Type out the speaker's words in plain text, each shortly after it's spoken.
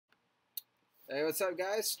Hey, what's up,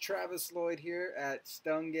 guys? Travis Lloyd here at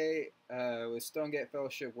Stonegate with Stonegate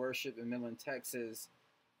Fellowship Worship in Midland, Texas.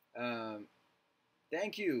 Um,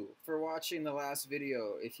 Thank you for watching the last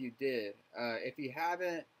video if you did. If you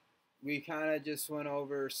haven't, we kind of just went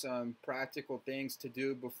over some practical things to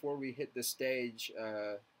do before we hit the stage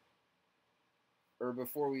or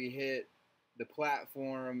before we hit the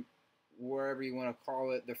platform, wherever you want to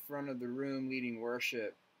call it, the front of the room leading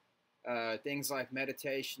worship. Things like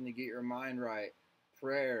meditation to get your mind right,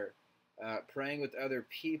 prayer, praying with other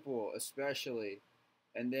people, especially,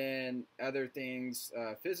 and then other things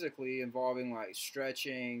physically involving like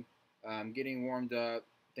stretching, getting warmed up,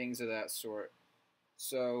 things of that sort.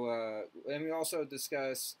 So, and we also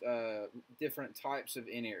discussed different types of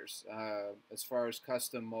in-ears as far as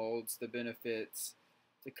custom molds, the benefits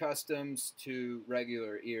to customs to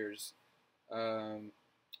regular ears. Um,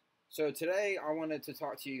 so today I wanted to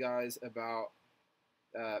talk to you guys about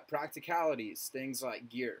practicalities, things like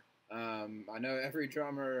gear. I know every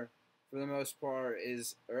drummer, for the most part,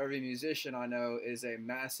 or every musician I know is a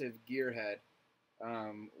massive gearhead.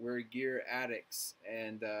 We're gear addicts,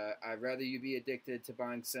 and I'd rather you be addicted to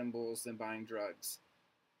buying cymbals than buying drugs.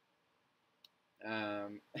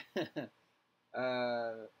 Um,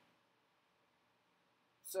 uh,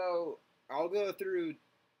 so I'll go through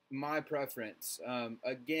my preference.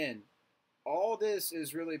 Again, all this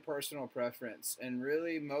is really personal preference, and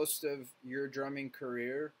really most of your drumming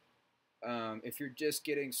career, if you're just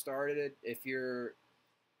getting started, if you're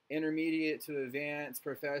intermediate to advanced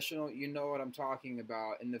professional, you know what I'm talking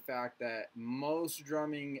about, in the fact that most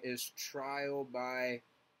drumming is trial by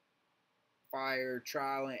fire,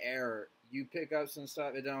 trial and error. You pick up some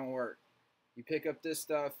stuff, it don't work. You pick up this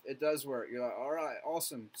stuff, it does work. You're like, all right,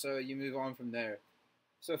 awesome. So you move on from there.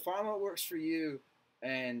 So find what works for you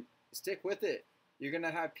and stick with it. You're going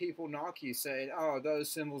to have people knock you saying, oh,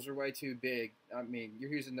 those cymbals are way too big. I mean,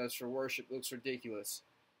 you're using those for worship. It looks ridiculous.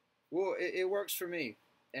 Well, it works for me,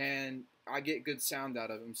 and I get good sound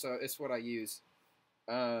out of them, so it's what I use.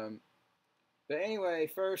 But anyway,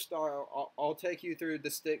 first I'll take you through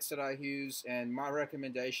the sticks that I use and my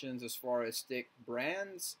recommendations as far as stick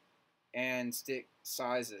brands and stick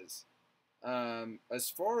sizes.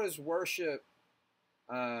 As far as worship,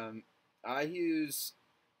 I use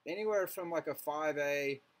anywhere from like a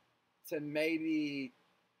 5A to maybe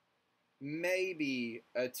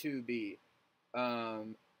a 2B.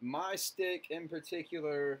 My stick in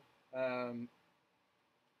particular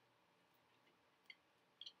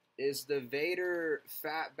is the Vader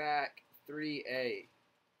Fatback 3A.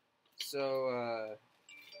 So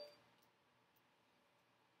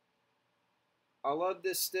I love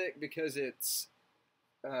this stick because it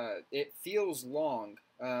feels long.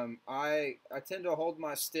 I tend to hold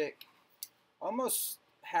my stick almost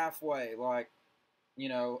halfway, like, you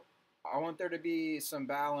know, I want there to be some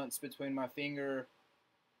balance between my finger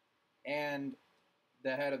and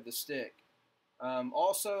the head of the stick.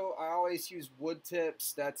 Also, I always use wood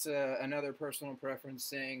tips. That's another personal preference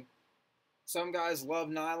thing. Some guys love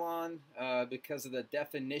nylon because of the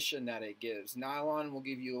definition that it gives. Nylon will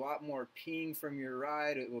give you a lot more ping from your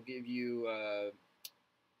ride. It will give you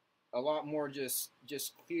a lot more just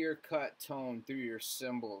clear-cut tone through your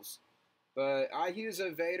cymbals. But I use a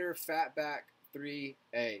Vader Fatback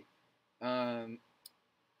 3A.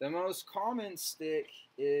 The most common stick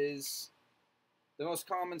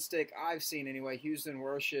I've seen anyway, used in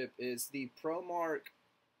worship, is the ProMark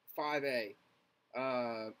 5A.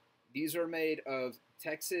 These are made of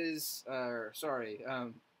Texas, I'm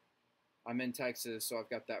in Texas, so I've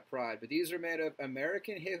got that pride. But these are made of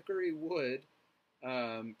American hickory wood.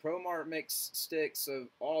 ProMark makes sticks of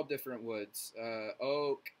all different woods.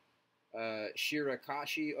 Oak,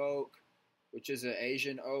 Shirakashi oak, which is an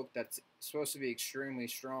Asian oak that's supposed to be extremely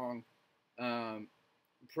strong.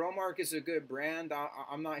 ProMark is a good brand.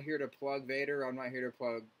 I'm not here to plug Vader. I'm not here to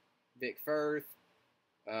plug Vic Firth,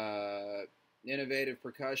 Innovative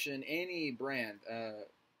Percussion, any brand.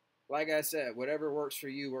 Like I said, whatever works for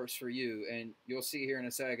you works for you. And you'll see here in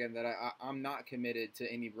a second that I'm not committed to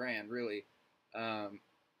any brand, really.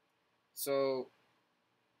 So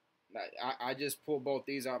I just pull both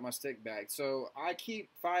these out my stick bag. So I keep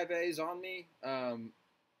 5As on me.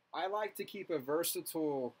 I like to keep a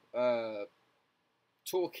versatile toolkit,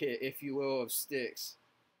 if you will, of sticks.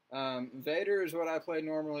 Vader is what I play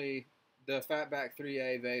normally, the Fatback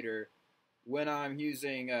 3A Vader, when I'm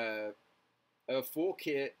using a full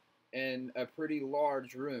kit in a pretty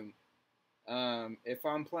large room. If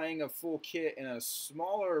I'm playing a full kit in a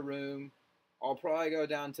smaller room, I'll probably go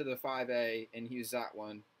down to the 5A and use that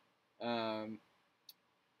one.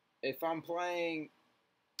 If I'm playing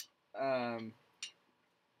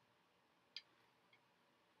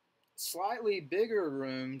slightly bigger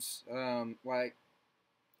rooms, like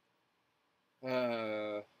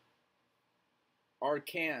uh, our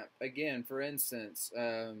camp, again, for instance,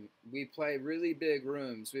 we play really big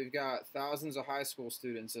rooms. We've got thousands of high school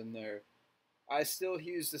students in there. I still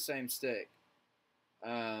use the same stick,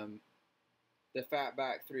 um, the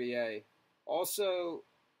Fatback 3A. Also,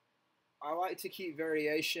 I like to keep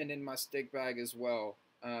variation in my stick bag as well.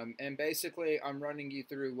 And basically, I'm running you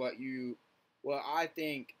through what I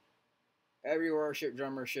think every worship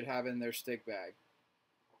drummer should have in their stick bag.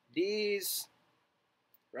 These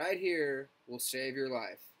right here will save your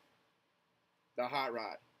life. The hot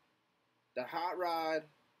rod. The hot rod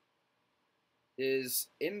is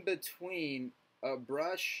in between a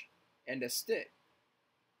brush and a stick.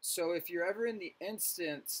 So if you're ever in the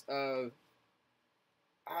instance of,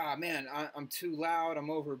 man, I'm too loud, I'm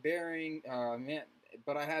overbearing, man,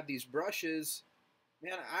 but I have these brushes,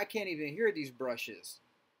 man, I can't even hear these brushes.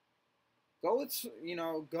 Go with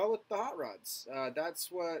the hot rods.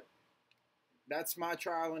 That's my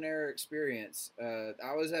trial and error experience.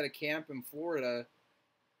 I was at a camp in Florida,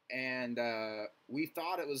 and we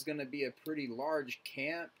thought it was going to be a pretty large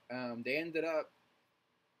camp. They ended up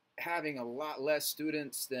having a lot less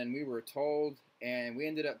students than we were told, and we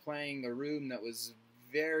ended up playing a room that was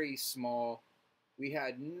very small. We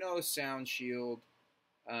had no sound shield.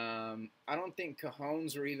 I don't think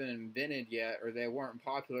cajones were even invented yet, or they weren't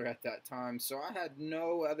popular at that time. So I had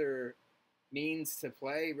no other means to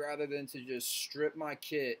play rather than to just strip my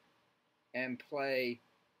kit and play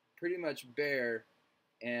pretty much bare.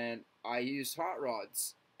 And I used hot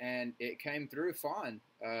rods, and it came through fine.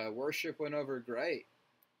 Worship went over great.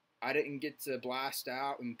 I didn't get to blast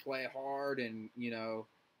out and play hard and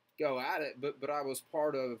go at it, but I was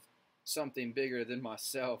part of something bigger than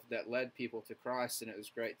myself that led people to Christ, and it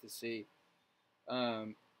was great to see.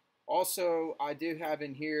 Also, I do have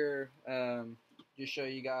in here, just show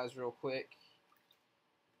you guys real quick.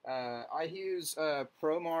 I use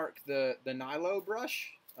ProMark, the Nilo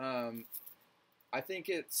brush. I think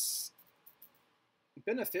it's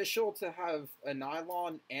beneficial to have a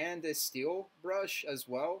nylon and a steel brush as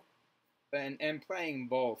well, and playing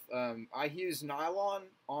both. I use nylon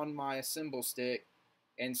on my cymbal stick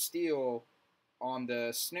and steel on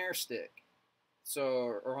the snare stick,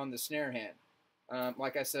 or on the snare hand.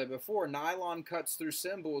 Like I said before, nylon cuts through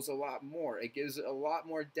cymbals a lot more. It gives it a lot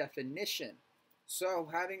more definition. So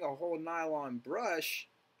having a whole nylon brush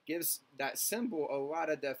gives that cymbal a lot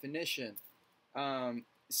of definition.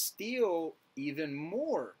 Steel even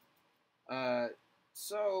more.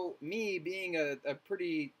 So me being a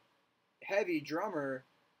pretty heavy drummer,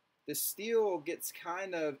 the steel gets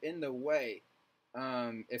kind of in the way.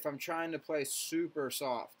 If I'm trying to play super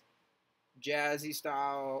soft, jazzy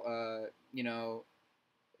style,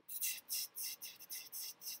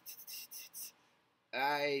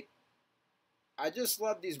 I just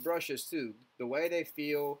love these brushes too. The way they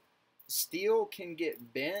feel. Steel can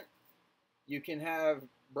get bent. You can have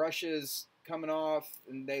brushes coming off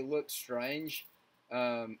and they look strange.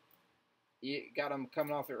 You got them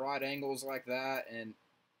coming off at right angles like that, and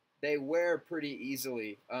they wear pretty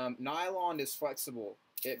easily. Nylon is flexible.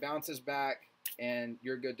 It bounces back, and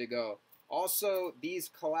you're good to go. Also, these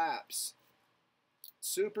collapse.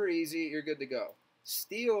 Super easy, you're good to go.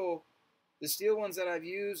 Steel, the steel ones that I've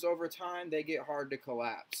used over time, they get hard to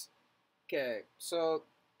collapse. Okay, so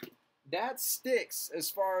that sticks as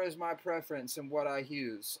far as my preference and what I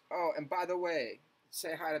use. Oh, and by the way,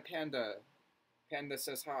 say hi to Panda. Panda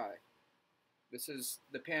says hi. This is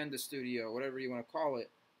the Panda Studio, whatever you want to call it.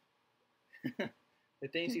 The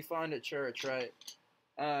things you find at church, right?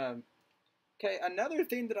 Okay, another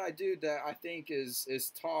thing that I do that I think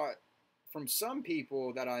is taught from some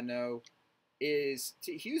people that I know is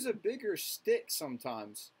to use a bigger stick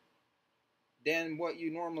sometimes than what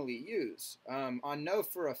you normally use. I know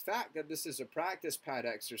for a fact that this is a practice pad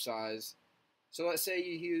exercise. So let's say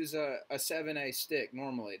you use a 7A stick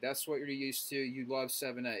normally. That's what you're used to. You love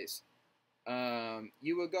 7As.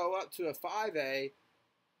 You would go up to a 5A,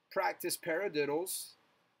 practice paradiddles,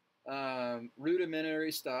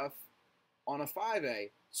 rudimentary stuff on a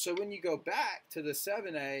 5A. So when you go back to the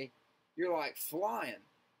 7A, you're like flying.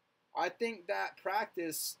 I think that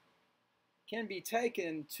practice can be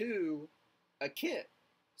taken to a kit.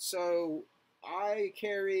 So I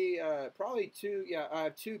carry probably I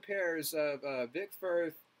have two pairs of Vic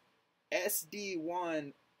Firth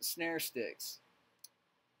SD1 snare sticks.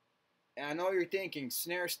 And I know you're thinking,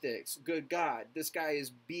 snare sticks, good God, this guy is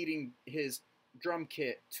beating his drum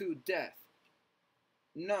kit to death.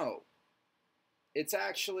 No. It's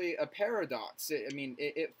actually a paradox.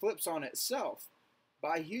 It flips on itself.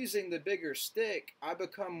 by using the bigger stick, I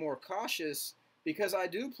become more cautious because I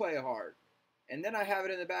do play hard. And then I have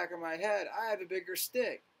it in the back of my head, I have a bigger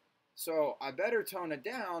stick. So I better tone it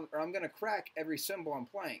down or I'm going to crack every cymbal I'm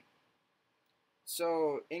playing.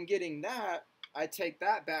 So in getting that, I take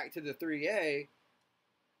that back to the 3A.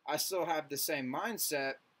 I still have the same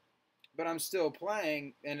mindset, but I'm still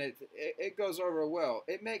playing, and it goes over well.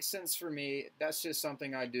 It makes sense for me. That's just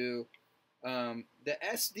something I do. The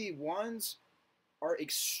SD1s are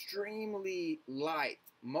extremely light.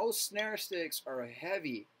 Most snare sticks are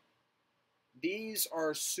heavy. These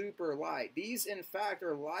are super light. These, in fact,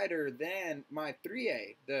 are lighter than my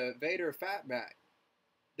 3A, the Vader Fatback.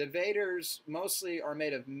 The Vaders mostly are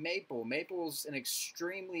made of maple. Maple's an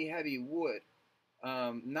extremely heavy wood.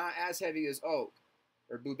 Not as heavy as oak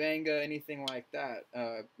or bubanga, anything like that,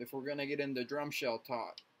 if we're going to get into drum shell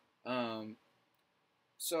talk.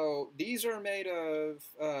 So these are made of,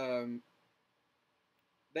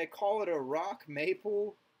 they call it a rock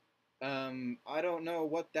maple. I don't know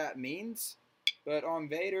what that means, but on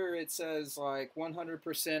Vader it says like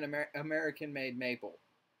 100% American-made maple.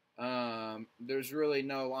 There's really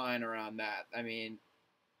no line around that. I mean,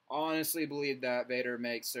 honestly believe that Vader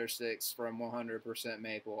makes their sticks from 100%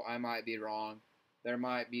 maple. I might be wrong. There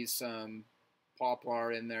might be some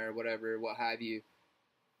poplar in there, whatever, what have you.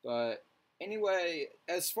 But anyway,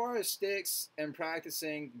 as far as sticks and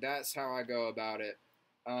practicing, that's how I go about it.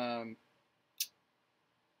 I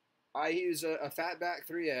use a Fatback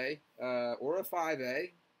 3A or a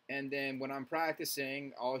 5A, and then when I'm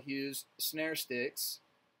practicing, I'll use snare sticks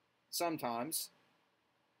sometimes.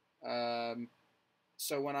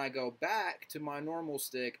 So when I go back to my normal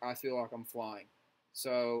stick, I feel like I'm flying.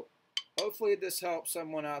 So hopefully this helps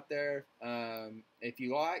someone out there. If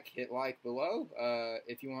you like, hit like below.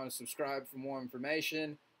 If you want to subscribe for more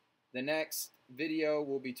information, the next video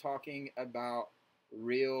we'll be talking about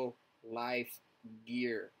real life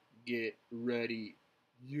gear. Get ready.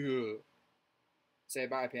 Yeah. Say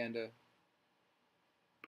bye, Panda.